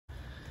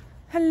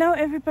Hello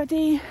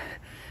everybody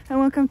and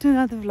welcome to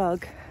another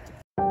vlog.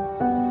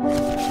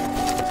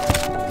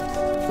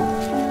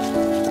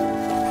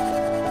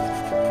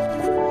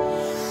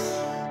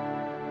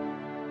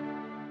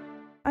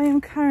 I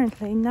am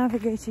currently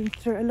navigating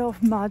through a lot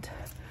of mud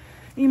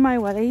in my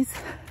wellies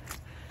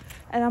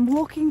and I'm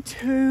walking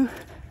to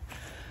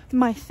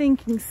my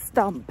thinking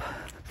stump.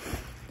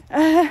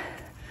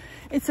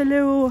 It's a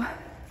little,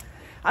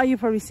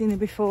 you've probably seen it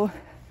before.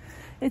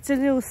 It's a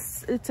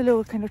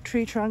little kind of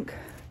tree trunk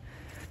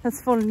that's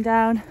fallen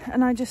down,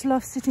 and I just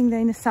love sitting there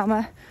in the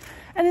summer.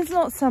 And it's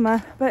not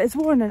summer, but it's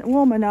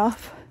warm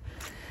enough.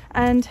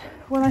 And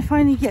when I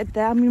finally get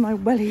there, I'm in my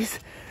wellies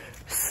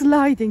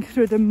sliding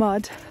through the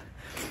mud.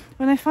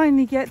 When I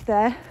finally get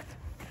there,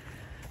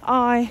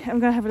 I am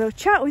going to have a little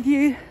chat with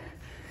you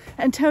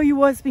and tell you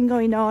what's been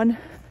going on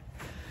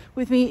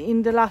with me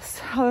in the last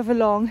however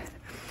long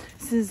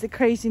since the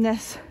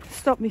craziness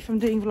stopped me from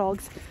doing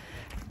vlogs.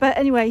 But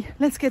anyway,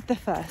 let's get there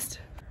first.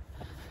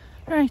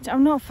 Right,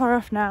 I'm not far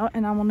off now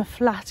and I'm on a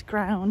flat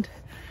ground.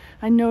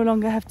 I no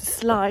longer have to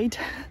slide.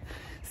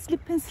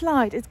 Slip and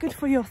slide, it's good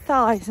for your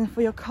thighs and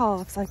for your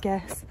calves, I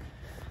guess.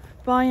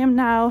 But I am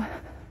now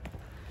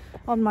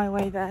on my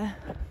way there.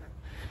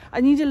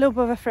 I need a little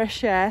bit of a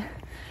fresh air,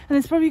 and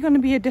it's probably going to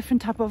be a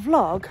different type of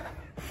vlog,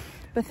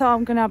 but I thought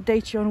I'm going to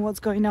update you on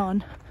what's going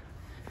on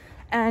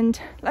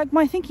and like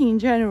my thinking in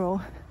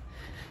general,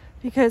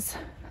 because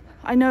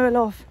I know a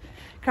lot of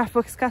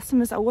Craftbox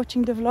customers are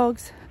watching the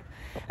vlogs,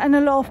 and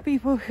a lot of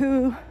people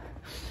who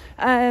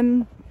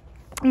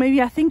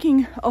maybe are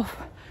thinking of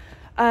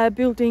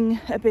building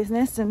a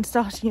business and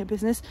starting a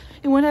business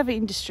in whatever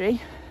industry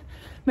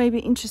may be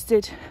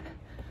interested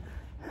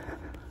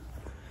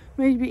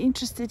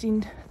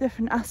in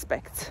different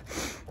aspects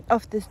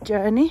of this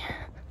journey.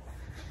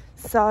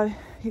 So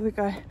here we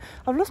go.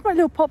 I've lost my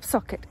little pop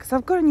socket because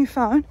I've got a new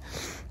phone,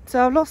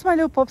 so I've lost my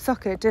little pop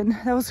socket, and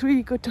that was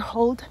really good to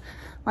hold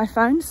my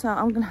phone, so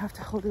I'm gonna have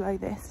to hold it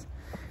like this.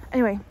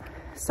 Anyway,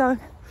 so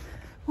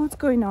what's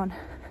going on?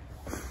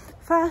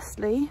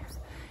 Firstly,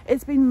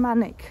 it's been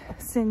manic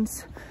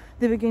since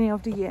the beginning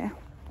of the year.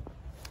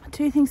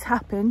 Two things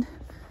happened,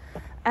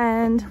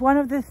 and one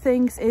of the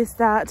things is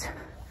that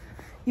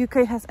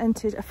UK has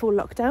entered a full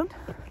lockdown.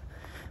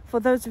 For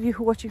those of you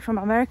who are watching from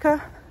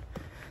America,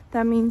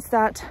 that means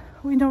that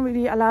we're not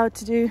really allowed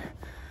to do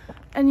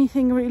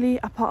anything really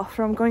apart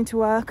from going to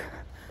work,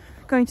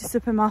 going to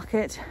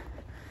supermarket.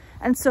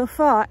 And so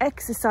far,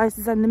 exercise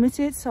is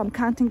unlimited, so I'm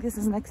counting this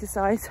as an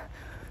exercise,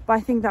 but I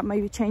think that may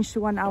be changed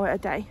to 1 hour a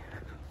day.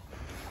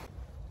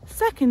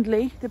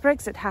 Secondly, the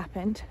Brexit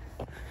happened,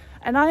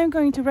 and I am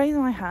going to raise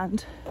my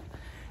hand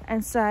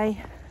and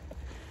say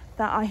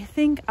that I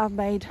think I've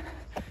made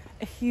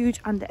a huge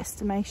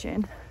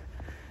underestimation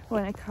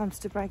when it comes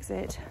to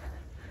Brexit,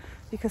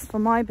 because for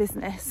my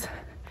business,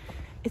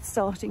 it's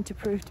starting to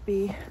prove to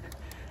be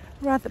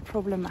rather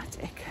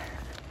problematic.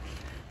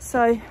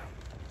 So,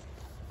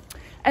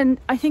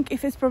 and I think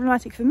if it's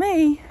problematic for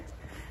me,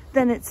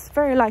 then it's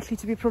very likely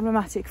to be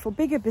problematic for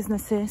bigger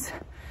businesses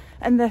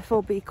and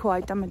therefore be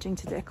quite damaging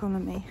to the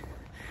economy.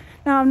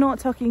 Now, I'm not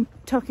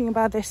talking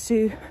about this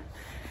to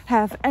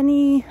have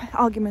any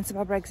arguments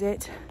about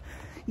Brexit.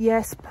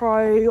 Yes,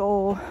 pro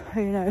or,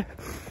 you know,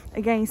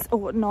 against or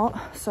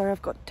whatnot. Sorry,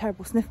 I've got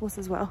terrible sniffles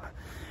as well.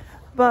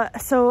 But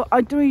so I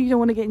really don't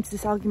want to get into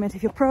this argument.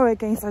 If you're pro or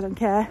against, I don't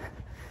care.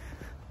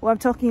 What I'm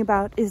talking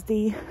about is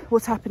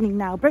what's happening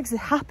now. Brexit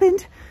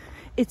happened.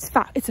 It's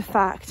a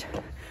fact.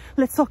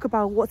 Let's talk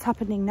about what's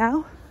happening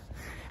now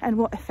and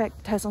what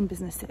effect it has on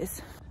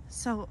businesses.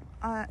 So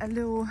a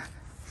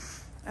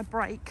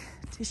break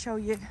to show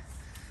you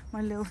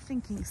my little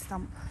thinking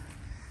stump.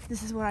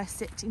 This is where I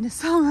sit in the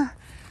summer,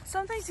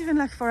 sometimes even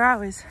like for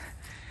hours,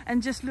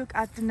 and just look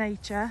at the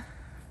nature,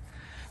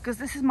 because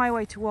this is my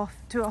way to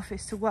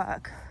office to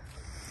work,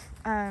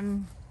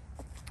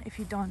 if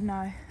you don't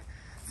know.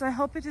 So I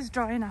hope it is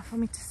dry enough for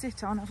me to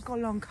sit on. I've got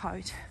a long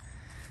coat,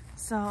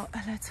 so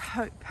let's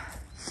hope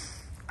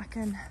I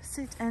can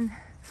sit and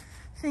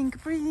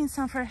think, breathe in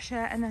some fresh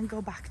air, and then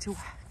go back to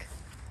work.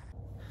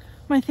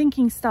 My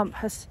thinking stump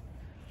has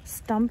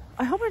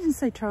I hope I didn't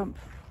say Trump.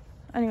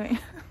 Anyway,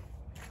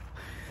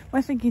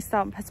 my thinking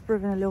stump has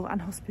proven a little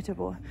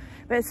unhospitable,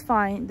 but it's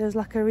fine. There's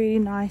like a really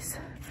nice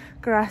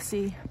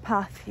grassy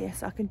path here,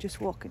 so I can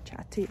just walk and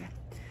chat to you.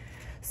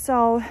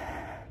 So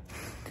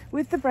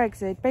with the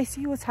Brexit,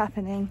 basically what's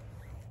happening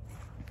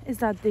is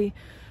that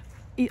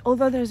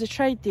although there's a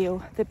trade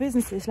deal, the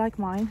businesses like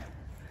mine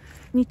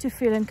need to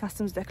fill in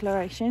customs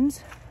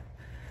declarations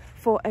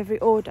for every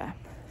order.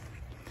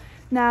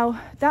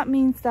 Now, that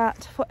means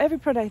that for every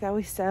product that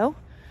we sell,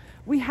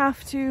 we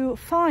have to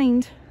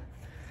find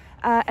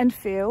and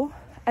fill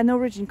an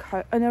origin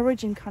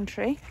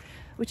country,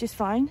 which is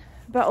fine,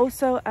 but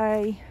also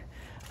a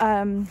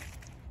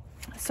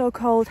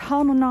so-called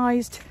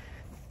harmonized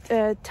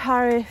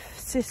tariff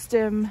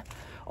system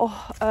or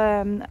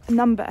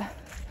number.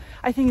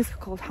 I think it's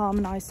called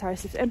harmonized tariff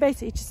system, and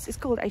basically it's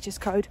called HS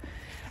code,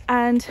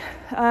 and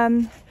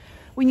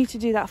we need to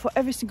do that for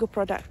every single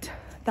product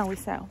that we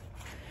sell.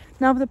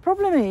 Now the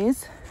problem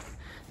is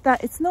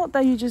that it's not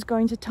that you're just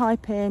going to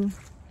type in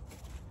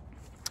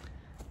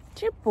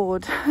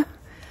chipboard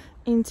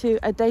into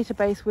a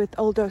database with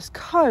all those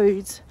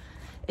codes.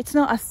 It's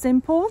not as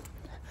simple,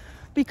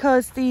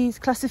 because these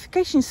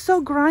classifications is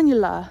so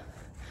granular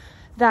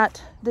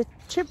that the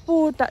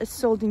chipboard that is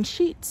sold in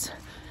sheets,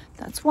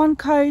 that's one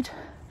code.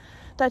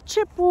 That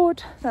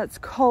chipboard that's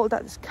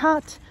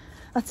cut,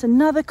 that's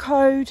another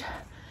code.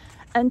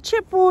 And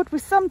chipboard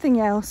with something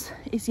else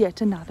is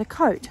yet another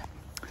code.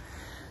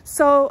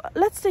 So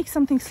let's take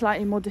something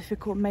slightly more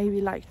difficult,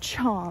 maybe like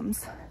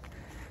charms.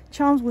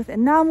 Charms with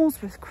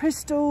enamels, with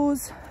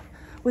crystals,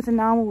 with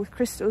enamel, with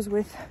crystals,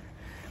 with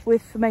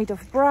made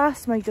of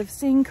brass, made of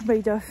zinc,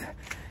 made of,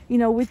 you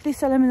know, with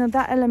this element and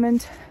that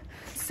element,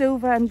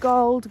 silver and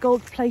gold,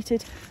 gold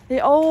plated.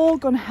 They're all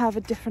gonna have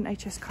a different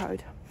HS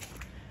code.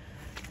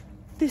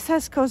 This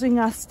is causing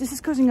us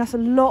a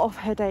lot of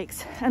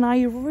headaches, and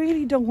I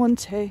really don't want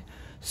to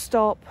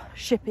stop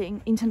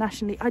shipping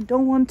internationally. I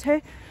don't want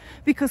to,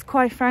 because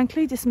quite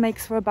frankly, this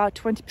makes for about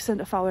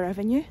 20% of our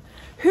revenue.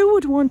 Who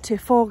would want to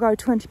forego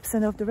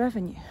 20% of the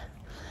revenue?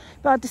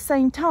 But at the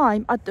same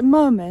time, at the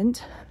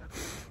moment,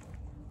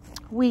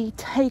 we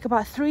take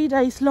about 3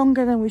 days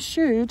longer than we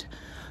should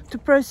to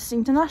process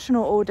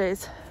international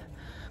orders,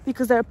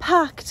 because they're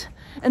packed,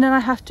 and then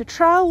I have to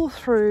travel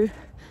through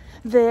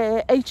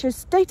the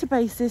HS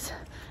databases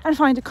and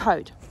find a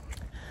code.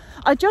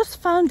 I just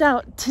found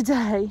out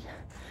today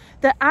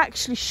that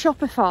actually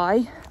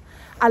Shopify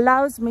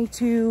allows me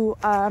to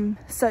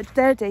search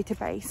their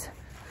database.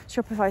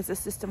 Shopify is the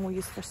system we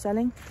use for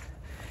selling,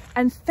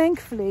 and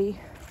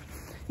thankfully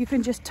you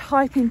can just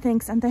type in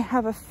things and they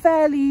have a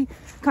fairly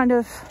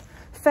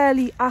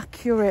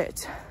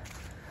accurate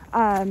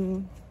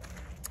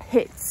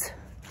hits,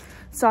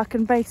 so I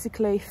can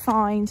basically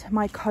find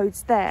my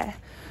codes there.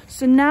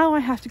 So now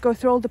I have to go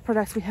through all the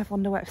products we have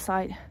on the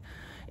website,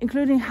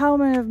 including how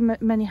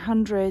many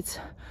hundreds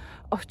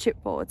of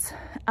chipboards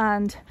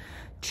and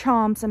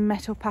charms and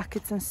metal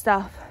packets and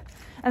stuff,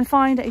 and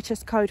find the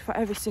HS code for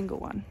every single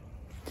one.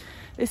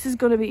 This is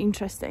going to be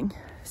interesting.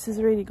 This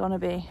is really going to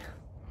be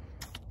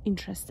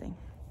interesting.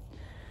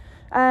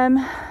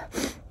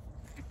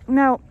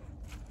 Now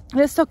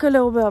let's talk a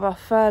little bit about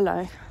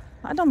furlough.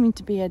 I don't mean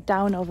to be a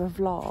down over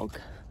vlog,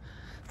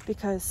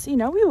 because, you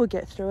know, we will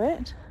get through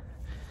it.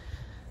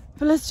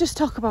 But let's just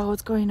talk about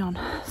what's going on.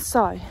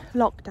 So,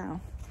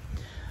 lockdown.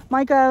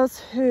 My girls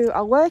who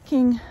are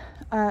working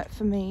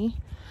for me,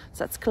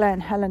 so that's Claire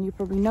and Helen, you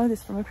probably know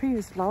this from my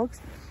previous vlogs,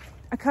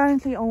 are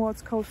currently on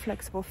what's called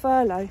flexible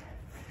furlough.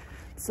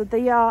 So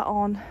they are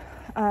on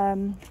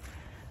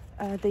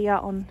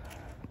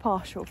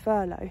partial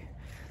furlough.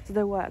 So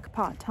they work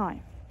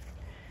part-time.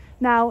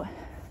 Now,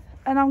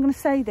 and I'm going to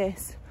say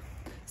this,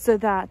 so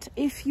that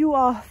if you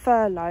are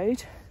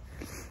furloughed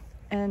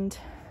and,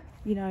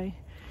 you know,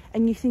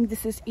 and you think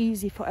this is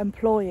easy for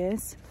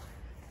employers,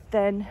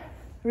 then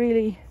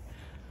really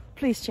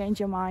please change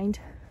your mind,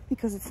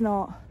 because it's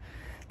not.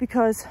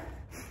 Because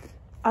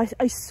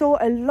I saw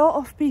a lot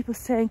of people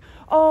saying,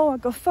 oh, I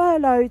got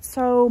furloughed,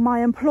 so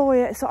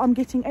I'm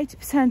getting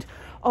 80%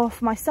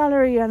 of my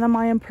salary, and then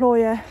my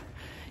employer,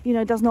 you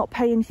know, does not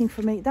pay anything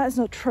for me. That is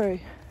not true.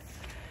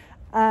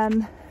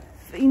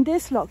 In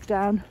this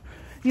lockdown,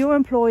 your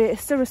employer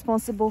is still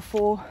responsible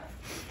for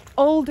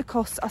all the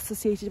costs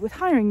associated with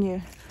hiring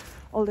you.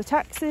 All the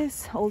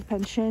taxes, all the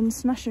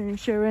pensions, national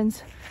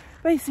insurance,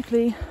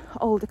 basically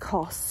all the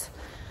costs.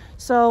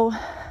 So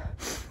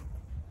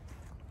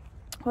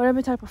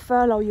whatever type of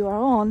furlough you are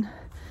on,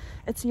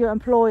 it's your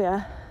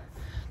employer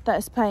that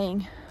is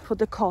paying for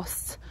the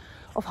costs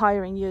of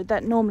hiring you.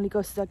 That normally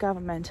goes to the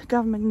government.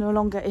 Government no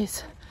longer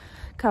is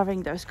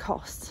covering those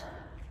costs.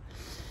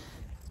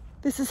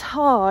 This is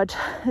hard.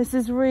 This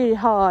is really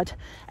hard,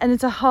 and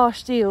it's a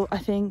harsh deal, I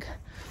think,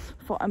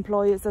 for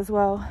employers as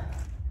well,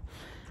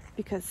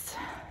 because,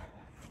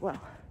 well,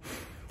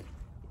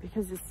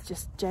 because it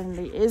just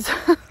generally is,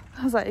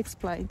 as I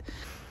explained.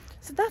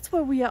 So that's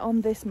where we are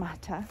on this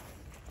matter.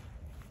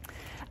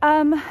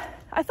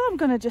 I thought I'm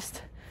gonna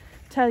just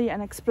tell you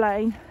and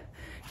explain,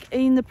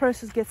 in the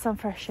process get some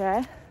fresh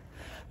air.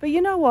 But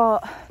you know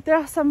what, there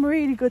are some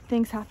really good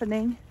things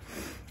happening.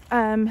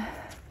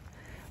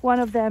 One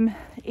of them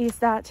is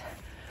that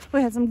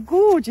we had some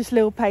gorgeous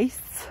little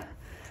pastes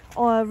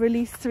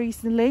released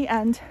recently,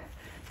 and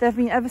they've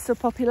been ever so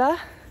popular.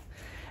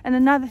 And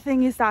another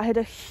thing is that I had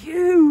a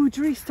huge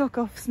restock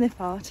of snip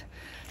art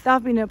that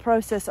I've been in a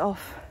process of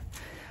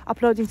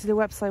uploading to the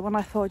website, when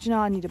I thought, you know,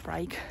 I need a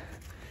break,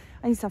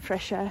 I need some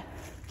fresh air.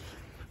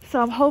 So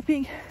I'm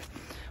hoping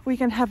we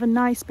can have a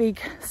nice big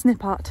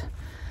snip art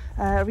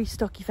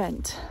restock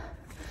event.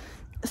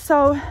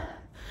 So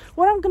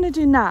what I'm going to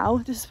do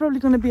now, this is probably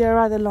going to be a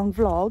rather long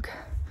vlog,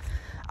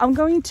 I'm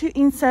going to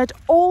insert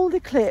all the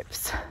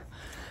clips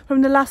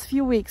from the last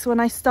few weeks when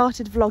I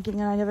started vlogging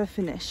and I never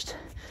finished.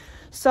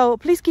 So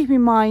please keep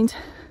in mind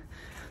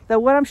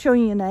that what I'm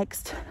showing you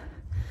next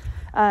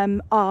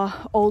are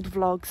old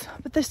vlogs,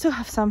 but they still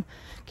have some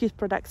cute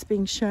products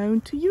being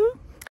shown to you.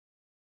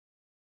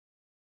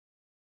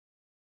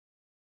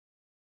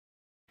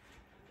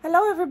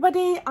 Hello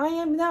everybody, I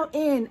am now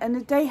in and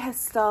the day has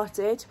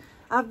started.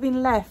 I've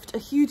been left a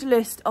huge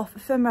list of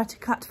ephemera to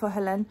cut for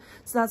Helen,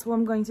 so that's what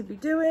I'm going to be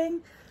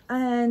doing.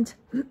 And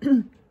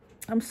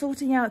I'm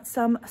sorting out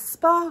some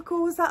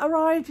sparkles that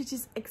arrived, which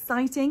is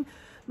exciting.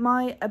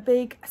 My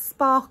big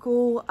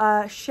sparkle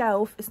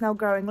shelf is now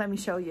growing. Let me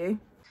show you.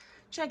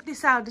 Check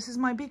this out, this is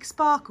my big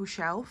sparkle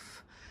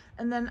shelf.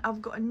 And then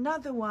I've got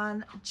another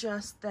one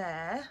just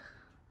there.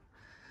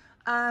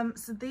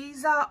 So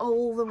these are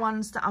all the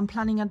ones that I'm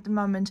planning at the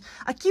moment.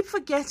 I keep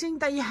forgetting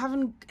that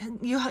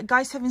you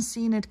guys haven't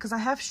seen it, because I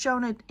have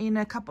shown it in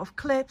a couple of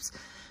clips,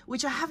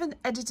 which I haven't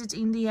edited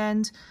in the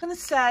end.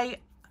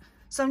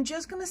 I'm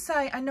just gonna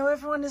say, I know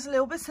everyone is a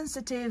little bit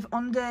sensitive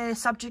on the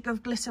subject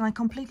of glitter, and I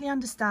completely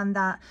understand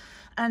that,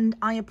 and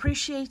I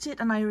appreciate it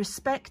and I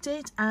respect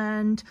it,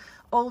 and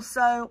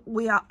also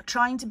we are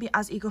trying to be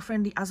as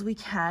eco-friendly as we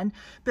can.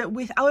 But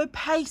with our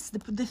paste,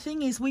 the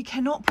thing is, we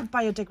cannot put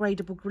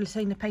biodegradable glitter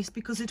in the paste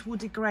because it will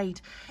degrade.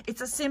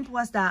 It's as simple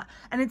as that,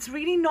 and it's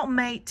really not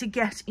made to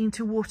get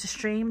into water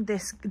stream.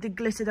 The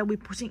glitter that we're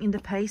putting in the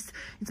paste,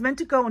 it's meant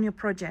to go on your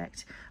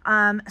project.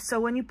 So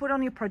when you put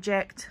on your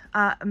project,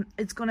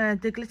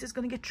 the glitter is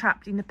gonna get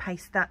trapped in the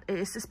paste that it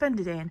is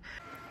suspended in.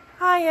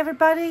 Hi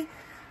everybody.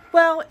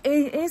 Well,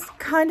 it is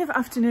kind of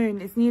afternoon.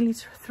 It's nearly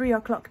 3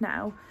 o'clock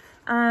now,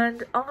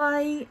 and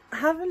I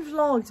haven't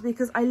vlogged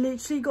because I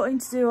literally got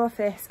into the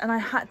office and I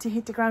had to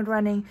hit the ground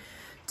running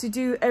to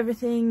do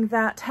everything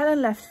that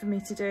Helen left for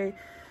me to do,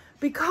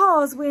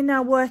 because we're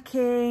now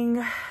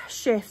working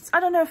shifts.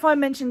 I don't know if I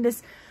mentioned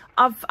this.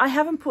 I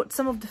haven't put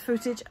some of the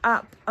footage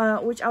up,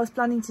 which I was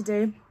planning to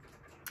do.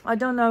 I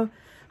don't know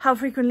how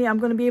frequently I'm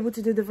going to be able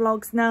to do the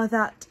vlogs now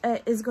that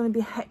it is going to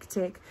be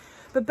hectic.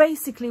 But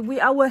basically, we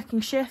are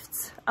working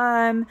shifts,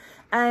 and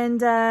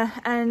I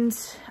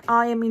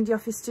am in the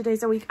office 2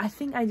 days a week. I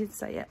think I did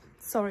say it.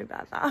 Sorry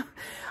about that.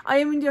 I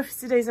am in the office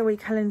 2 days a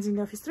week. Helen's in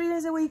the office 3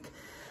 days a week.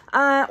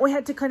 We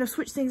had to kind of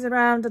switch things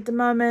around at the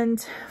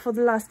moment for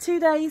the last 2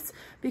 days,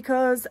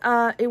 because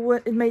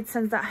it made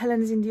sense that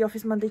Helen is in the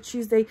office Monday,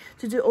 Tuesday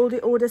to do all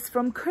the orders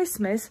from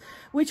Christmas,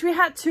 which we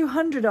had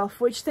 200 of,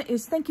 which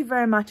is thank you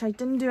very much. I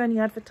didn't do any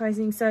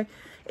advertising, so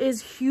it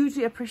is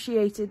hugely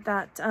appreciated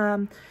that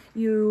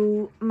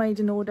you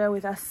made an order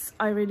with us.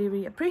 I really,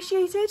 really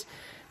appreciate it.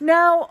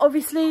 Now,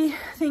 obviously,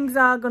 things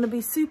are going to be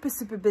super,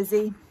 super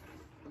busy.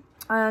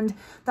 And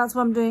that's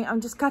what I'm doing.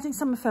 I'm just cutting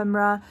some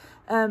ephemera,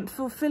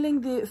 finishing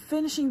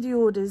the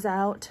orders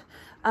out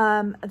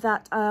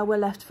that were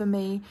left for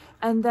me,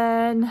 and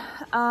then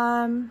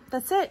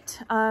that's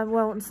it.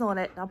 Well, it's not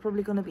it. I'm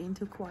probably going to be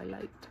until quite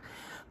late,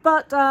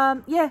 but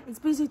yeah, it's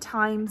busy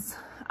times.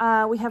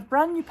 We have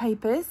brand new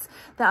papers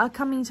that are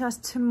coming to us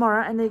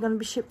tomorrow, and they're going to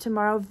be shipped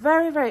tomorrow.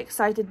 Very, very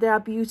excited. They are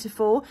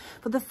beautiful.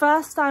 For the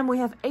first time, we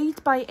have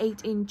 8 by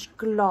 8 inch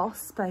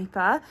gloss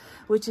paper,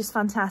 which is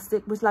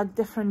fantastic, with like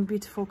different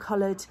beautiful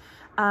colored,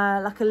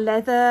 like a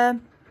leather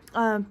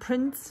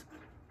prints.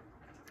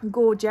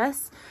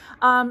 Gorgeous.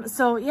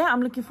 So yeah,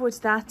 I'm looking forward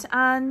to that,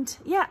 and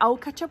yeah, I'll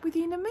catch up with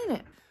you in a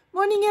minute.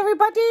 Morning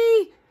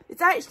everybody.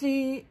 It's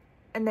actually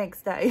a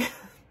next day.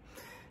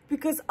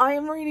 Because I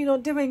am really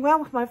not doing well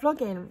with my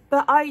vlogging,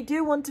 but I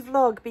do want to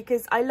vlog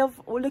because I love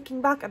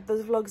looking back at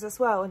those vlogs as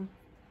well and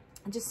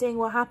just seeing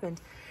what happened.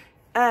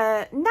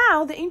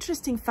 Now the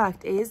interesting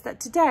fact is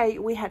that today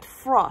we had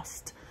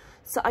frost,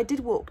 so I did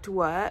walk to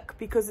work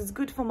because it's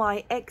good for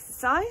my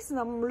exercise, and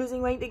I'm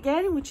losing weight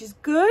again, which is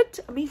good.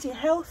 I'm eating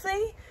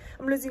healthy,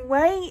 I'm losing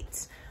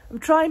weight, I'm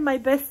trying my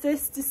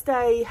bestest to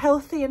stay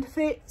healthy and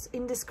fit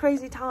in this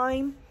crazy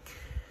time.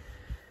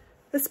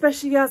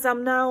 Especially as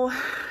I'm now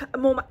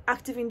more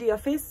active in the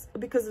office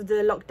because of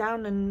the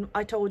lockdown, and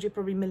I told you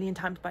probably a million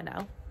times by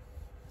now.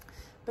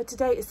 But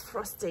today is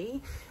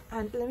frosty,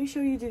 and let me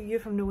show you the view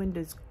from the window.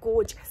 It's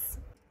gorgeous.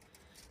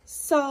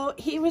 So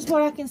here is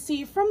what I can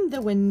see from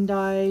the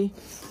window.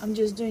 I'm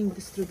just doing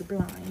this through the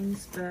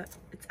blinds, but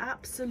it's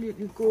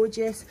absolutely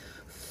gorgeous.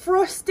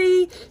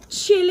 Frosty,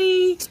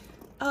 chilly.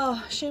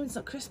 Oh, shame it's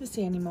not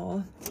Christmassy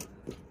anymore.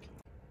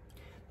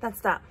 That's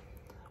that.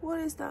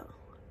 What is that?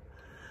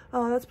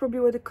 Oh, that's probably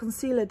where the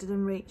concealer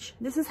didn't reach.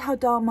 This is how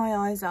dark my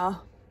eyes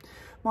are.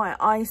 My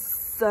eye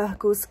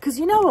circles. Because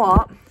you know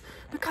what?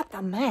 Look at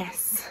that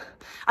mess.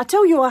 I'll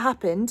tell you what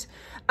happened.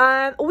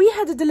 We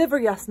had a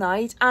delivery last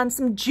night, and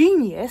some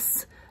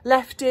genius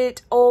left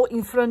it all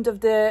in front of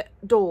the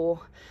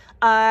door.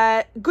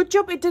 Good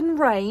job it didn't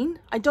rain.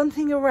 I don't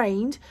think it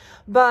rained,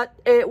 but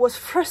it was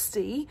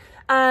frosty.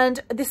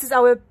 And this is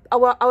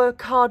our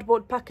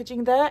cardboard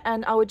packaging there,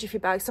 and our jiffy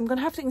bag. So I'm going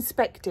to have to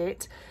inspect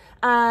it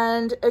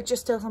and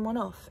just tell someone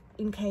off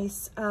in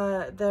case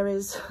there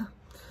is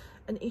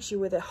an issue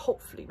with it.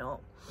 Hopefully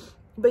not,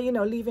 but you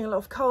know, leaving a lot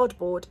of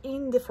cardboard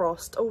in the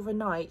frost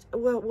overnight,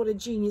 well, what a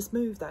genius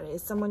move that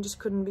is. Someone just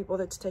couldn't be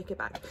bothered to take it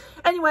back.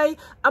 Anyway,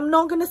 I'm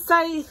not gonna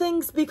say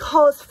things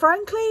because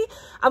frankly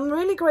I'm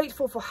really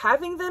grateful for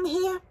having them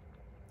here,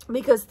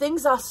 because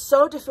things are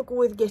so difficult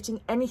with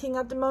getting anything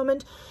at the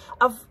moment.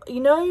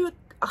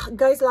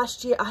 guys,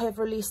 last year I have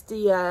released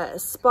the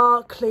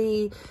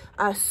sparkly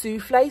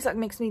souffles, like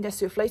mixed media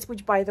souffles,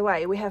 which by the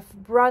way, we have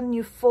brand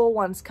new 4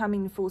 ones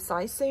coming in full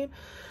size soon.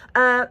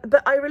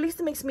 But I released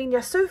the mixed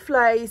media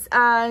souffles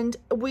and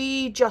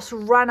we just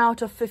ran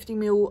out of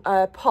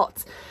 50ml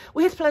pots.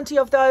 We had plenty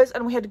of those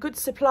and we had good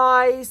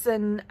supplies,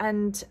 and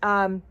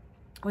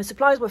when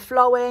supplies were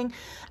flowing,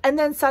 and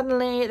then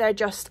suddenly they're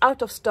just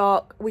out of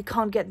stock. We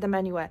can't get them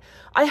anywhere.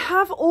 I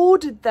have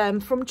ordered them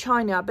from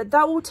China, but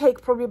that will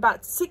take probably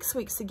about 6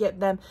 weeks to get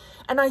them.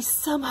 And I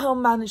somehow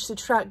managed to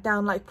track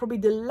down like probably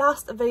the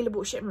last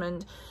available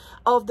shipment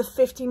of the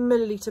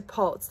 50ml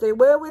pots. They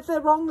were with the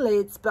wrong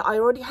lids, but I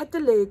already had the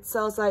lids, so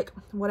I was like,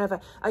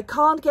 whatever. I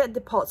can't get the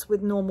pots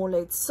with normal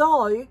lids.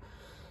 So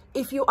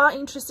if you are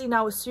interested in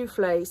our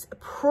souffles,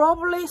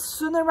 probably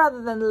sooner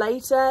rather than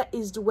later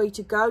is the way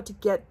to go to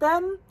get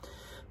them,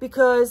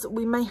 because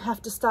we may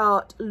have to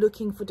start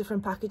looking for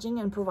different packaging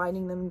and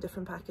providing them in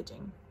different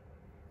packaging,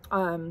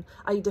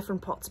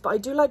 different pots. But I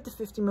do like the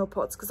 50ml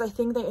pots because I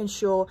think they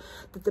ensure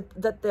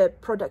that the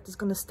product is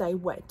going to stay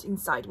wet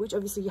inside, which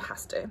obviously it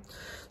has to.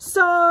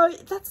 So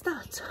that's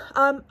that.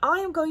 I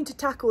am going to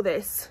tackle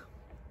this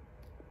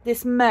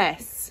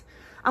mess.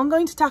 I'm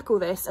going to tackle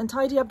this and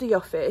tidy up the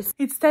office.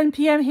 It's 10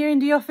 p.m. here in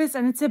the office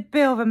and it's a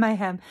bit of a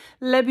mayhem.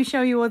 Let me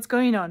show you what's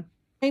going on.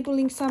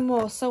 Labeling some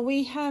more. So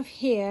we have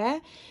here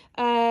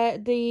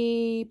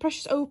the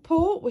Precious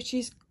Opal, which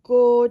is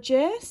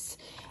gorgeous.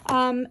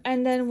 And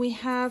then we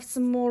have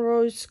some more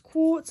rose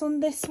quartz on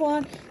this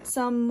one,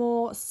 some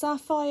more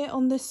sapphire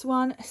on this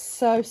one.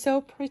 So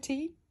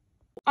pretty.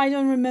 I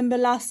don't remember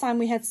last time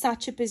we had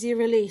such a busy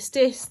release.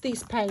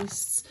 These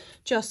pastes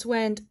just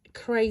went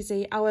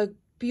crazy. Our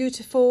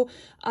beautiful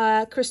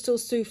crystal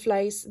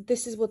souffles,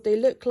 this is what they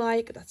look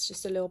like. That's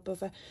just a little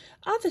bit of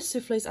other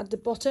souffles at the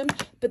bottom,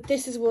 but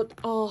this is what,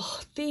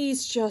 oh,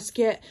 these just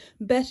get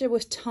better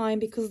with time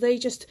because they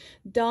just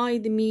dye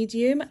the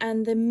medium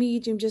and the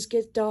medium just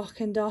gets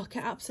darker and darker.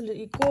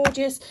 Absolutely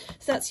gorgeous.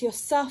 So that's your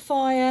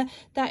sapphire,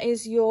 that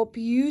is your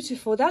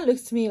beautiful, that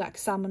looks to me like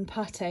salmon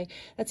pate,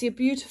 that's your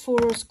beautiful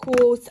rose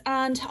quartz.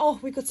 And oh,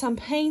 we got some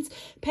paints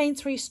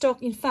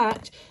restock. In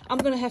fact, I'm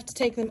gonna have to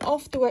take them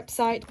off the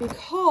website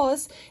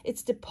because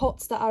it's the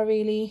pots that are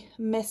really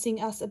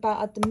messing us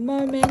about at the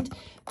moment.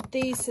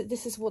 This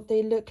is what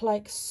they look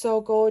like,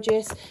 so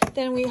gorgeous.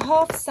 Then we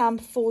have some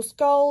false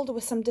gold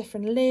with some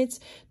different lids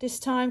this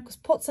time, because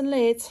pots and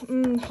lids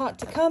hard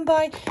to come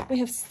by. We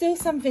have still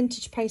some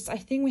vintage paste. I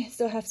think we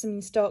still have some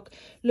in stock.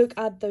 Look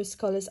at those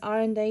colors,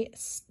 aren't they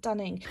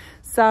stunning?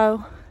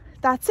 So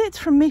that's it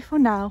from me for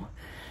now,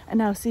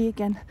 and I'll see you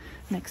again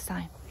next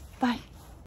time. Bye.